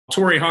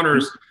Torii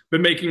Hunter's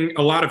been making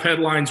a lot of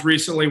headlines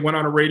recently, went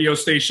on a radio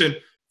station,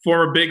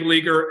 former big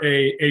leaguer,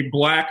 a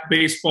black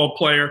baseball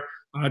player,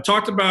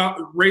 talked about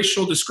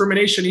racial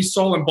discrimination he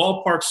saw in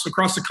ballparks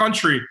across the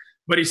country,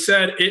 but he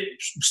said it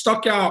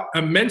stuck out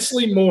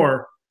immensely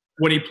more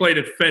when he played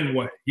at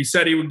Fenway. He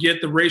said he would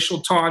get the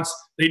racial taunts.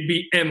 They'd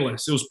be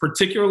endless. It was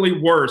particularly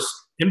worse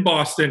in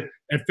Boston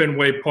at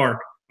Fenway Park.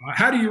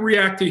 How do you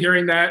react to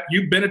hearing that?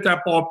 You've been at that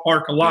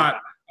ballpark a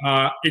lot.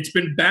 It's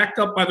been backed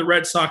up by the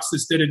Red Sox.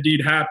 This did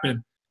indeed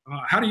happen.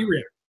 How do you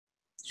react?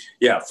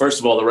 Yeah, first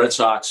of all, the Red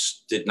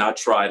Sox did not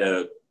try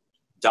to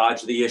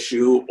dodge the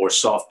issue or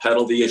soft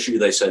pedal the issue.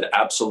 They said,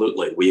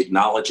 absolutely, we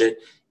acknowledge it.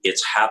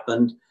 It's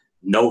happened.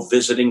 No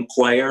visiting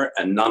player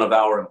and none of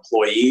our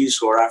employees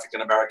who are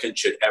African-American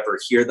should ever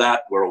hear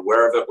that. We're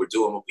aware of it. We're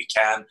doing what we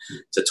can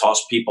to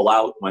toss people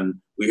out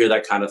when we hear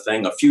that kind of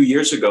thing. A few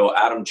years ago,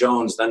 Adam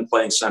Jones, then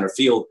playing center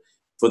field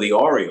for the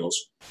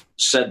Orioles,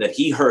 said that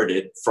he heard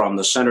it from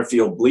the center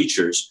field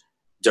bleachers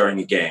during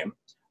a game.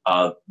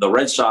 The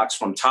Red Sox,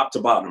 from top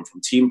to bottom, from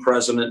team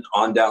president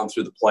on down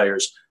through the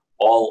players,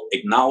 all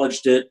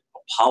acknowledged it,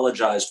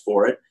 apologized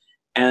for it.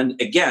 And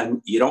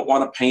again, you don't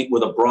want to paint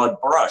with a broad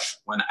brush.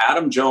 When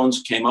Adam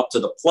Jones came up to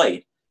the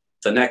plate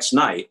the next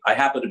night, I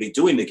happened to be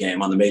doing the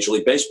game on the Major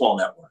League Baseball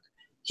Network.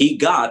 He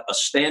got a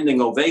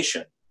standing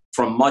ovation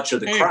from much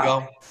of the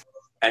crowd.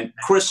 And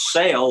Chris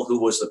Sale,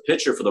 who was the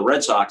pitcher for the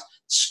Red Sox,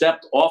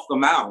 stepped off the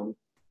mound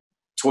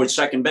towards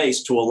second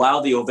base to allow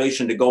the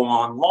ovation to go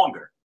on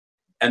longer.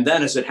 And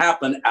then, as it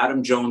happened,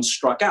 Adam Jones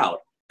struck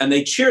out. And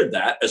they cheered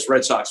that as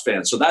Red Sox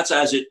fans. So that's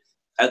as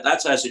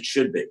it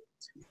should be.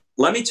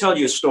 Let me tell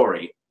you a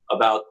story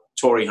about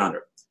Torii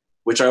Hunter,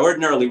 which I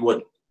ordinarily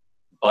wouldn't,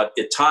 but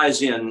it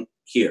ties in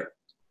here.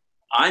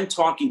 I'm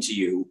talking to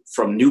you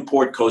from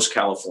Newport Coast,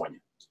 California,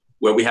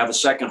 where we have a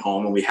second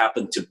home, and we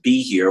happened to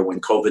be here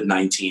when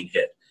COVID-19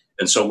 hit.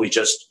 And so we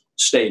just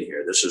stayed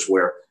here. This is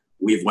where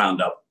we've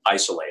wound up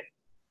isolated.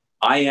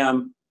 I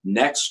am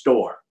next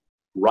door,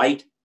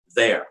 right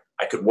there.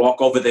 I could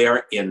walk over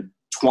there in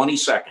 20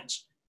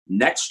 seconds,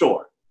 next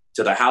door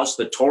to the house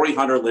that Torii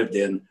Hunter lived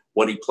in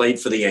when he played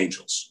for the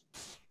Angels.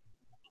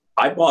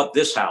 I bought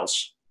this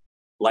house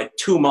like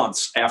 2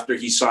 months after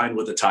he signed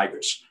with the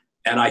Tigers.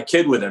 And I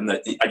kid with him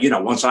that,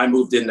 once I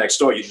moved in next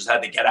door, you just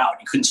had to get out.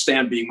 You couldn't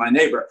stand being my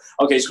neighbor.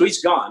 Okay, so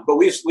he's gone, but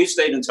we've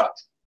stayed in touch.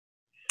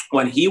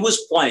 When he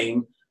was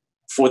playing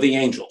for the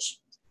Angels,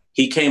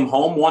 he came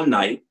home one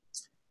night.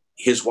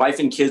 His wife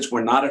and kids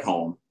were not at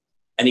home,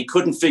 and he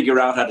couldn't figure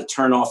out how to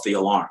turn off the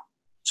alarm.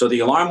 So the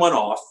alarm went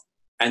off,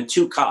 and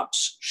 2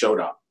 cops showed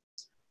up.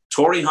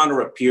 Torii Hunter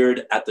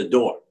appeared at the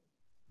door,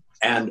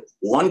 and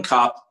one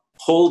cop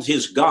pulled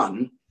his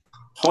gun,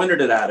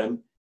 pointed it at him,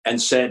 and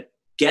said,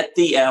 "Get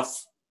the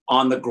F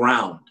on the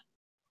ground."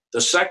 The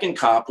second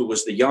cop, who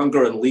was the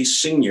younger and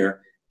least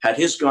senior, had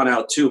his gun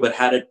out too, but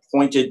had it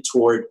pointed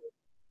toward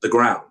the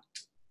ground.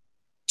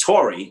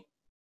 Torii,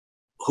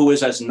 who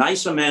is as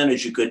nice a man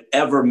as you could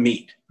ever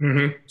meet,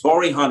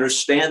 Torii Hunter,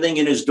 standing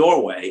in his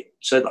doorway,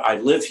 said, "I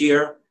live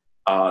here.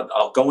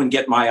 I'll go and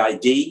get my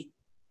ID."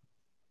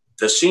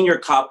 The senior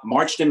cop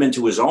marched him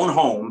into his own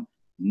home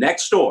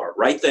next door,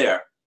 right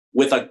there,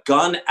 with a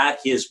gun at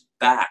his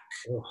back.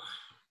 All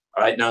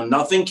right, now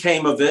nothing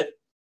came of it.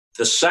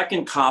 The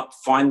second cop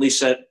finally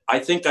said, "I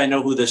think I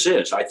know who this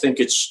is. I think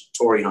it's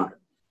Torii Hunter."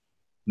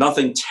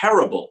 Nothing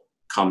terrible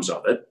comes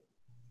of it.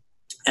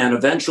 And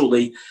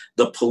eventually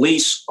the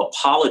police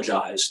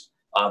apologized.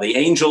 The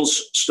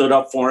Angels stood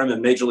up for him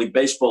and Major League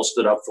Baseball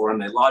stood up for him.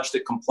 They lodged a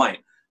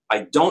complaint.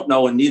 I don't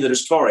know, and neither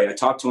does Torii. I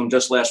talked to him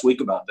just last week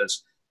about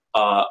this.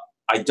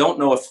 I don't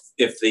know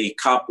if the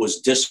cop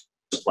was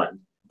disciplined,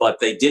 but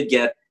they did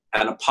get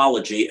an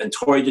apology, and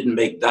Torii didn't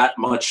make that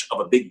much of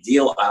a big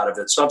deal out of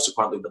it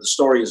subsequently, but the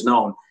story is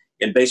known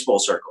in baseball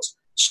circles.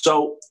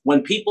 So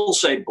when people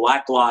say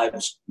Black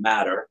Lives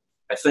Matter,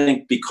 I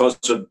think because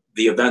of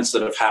the events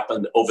that have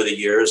happened over the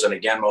years, and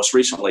again, most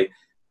recently,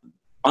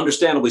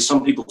 understandably,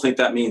 some people think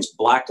that means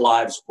Black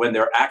lives when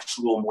their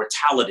actual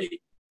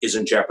mortality is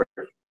in jeopardy.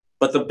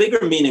 But the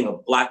bigger meaning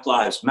of Black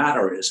Lives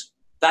Matter is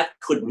that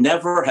could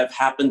never have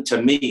happened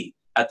to me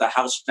at the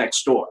house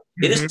next door.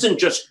 It isn't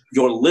just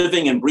your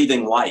living and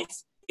breathing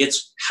life.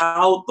 It's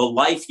how the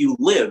life you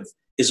live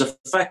is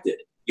affected,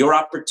 your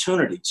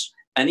opportunities,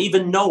 and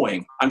even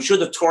knowing. I'm sure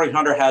that Torii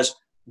Hunter has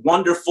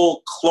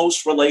wonderful,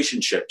 close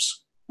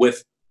relationships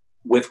with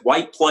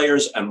white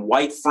players and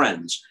white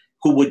friends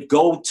who would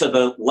go to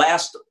the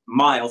last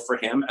mile for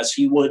him as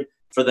he would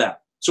for them.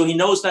 So he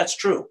knows that's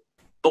true.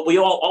 But we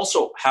all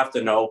also have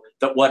to know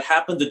that what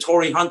happened to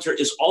Torii Hunter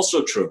is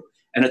also true.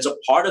 And it's a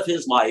part of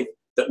his life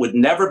that would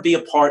never be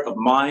a part of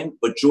mine,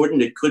 but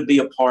Jordan, it could be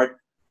a part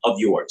of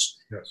yours.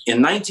 Yes.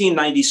 In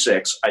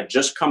 1996, I'd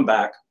just come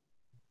back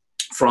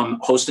from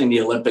hosting the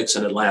Olympics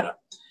in Atlanta.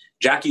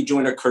 Jackie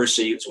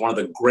Joyner-Kersee is one of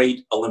the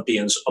great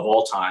Olympians of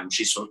all time.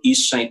 She's from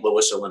East St.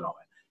 Louis, Illinois.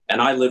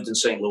 And I lived in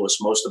St. Louis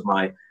most of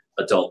my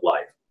adult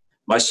life.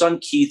 My son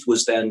Keith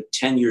was then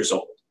 10 years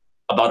old.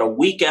 About a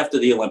week after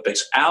the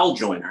Olympics, Al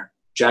Joyner,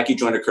 Jackie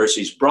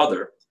Joyner-Kersee's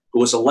brother, who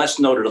was a less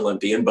noted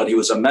Olympian, but he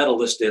was a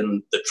medalist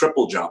in the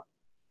triple jump.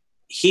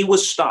 He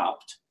was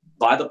stopped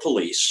by the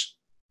police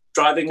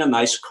driving a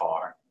nice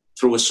car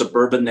through a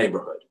suburban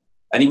neighborhood.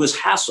 And he was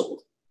hassled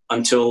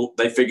until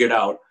they figured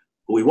out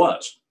who he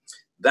was.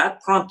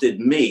 That prompted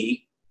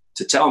me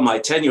to tell my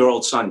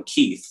 10-year-old son,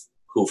 Keith,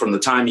 who from the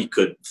time he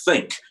could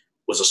think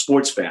was a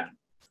sports fan.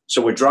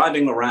 So we're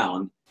driving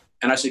around,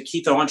 and I said,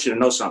 Keith, I want you to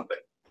know something.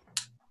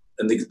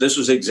 And this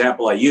was the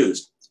example I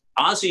used.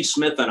 Ozzie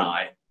Smith and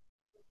I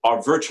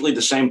are virtually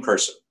the same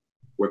person.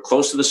 We're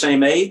close to the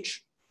same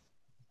age.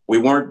 We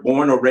weren't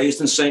born or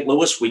raised in St.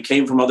 Louis. We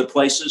came from other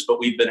places, but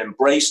we've been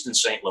embraced in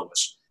St.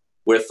 Louis.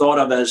 We're thought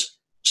of as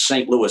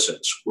St.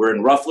 Louisans. We're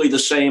in roughly the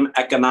same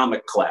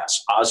economic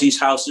class. Ozzie's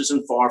house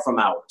isn't far from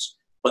ours.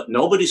 But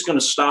nobody's going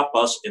to stop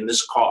us in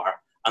this car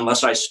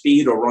unless I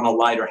speed or run a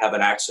light or have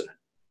an accident.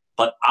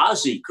 But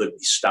Ozzie could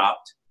be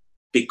stopped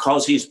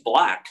because he's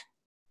black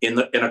in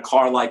a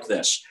car like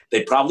this.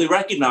 They'd probably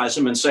recognize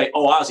him and say,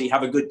 oh, Ozzie,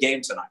 have a good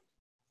game tonight.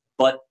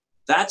 But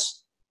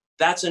that's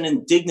an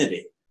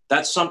indignity.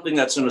 That's something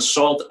that's an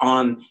assault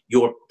on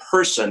your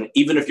person,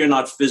 even if you're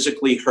not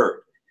physically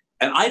hurt.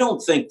 And I don't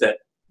think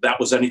that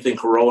was anything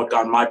heroic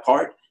on my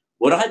part.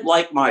 What I'd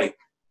like my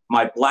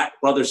black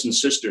brothers and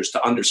sisters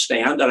to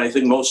understand, and I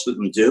think most of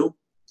them do,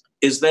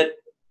 is that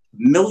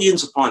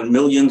millions upon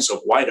millions of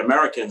white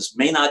Americans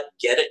may not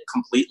get it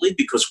completely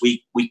because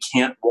we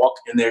can't walk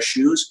in their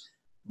shoes,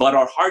 but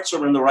our hearts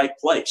are in the right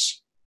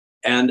place.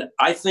 And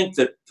I think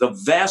that the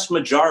vast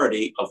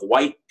majority of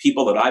white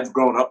people that I've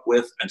grown up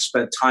with and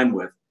spent time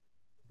with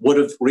would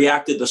have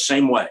reacted the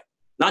same way.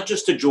 Not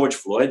just to George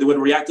Floyd, they would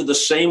have reacted the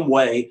same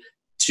way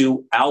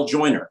to Al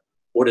Joyner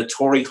or to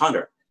Torii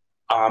Hunter.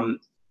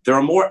 There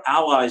are more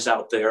allies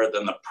out there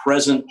than the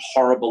present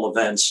horrible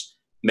events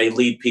may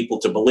lead people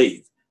to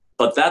believe.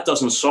 But that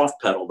doesn't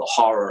soft pedal the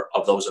horror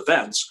of those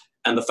events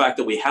and the fact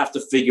that we have to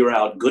figure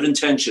out good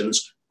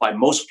intentions by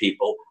most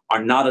people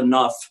are not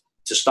enough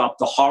to stop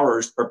the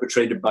horrors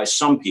perpetrated by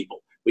some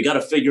people. We got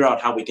to figure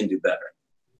out how we can do better.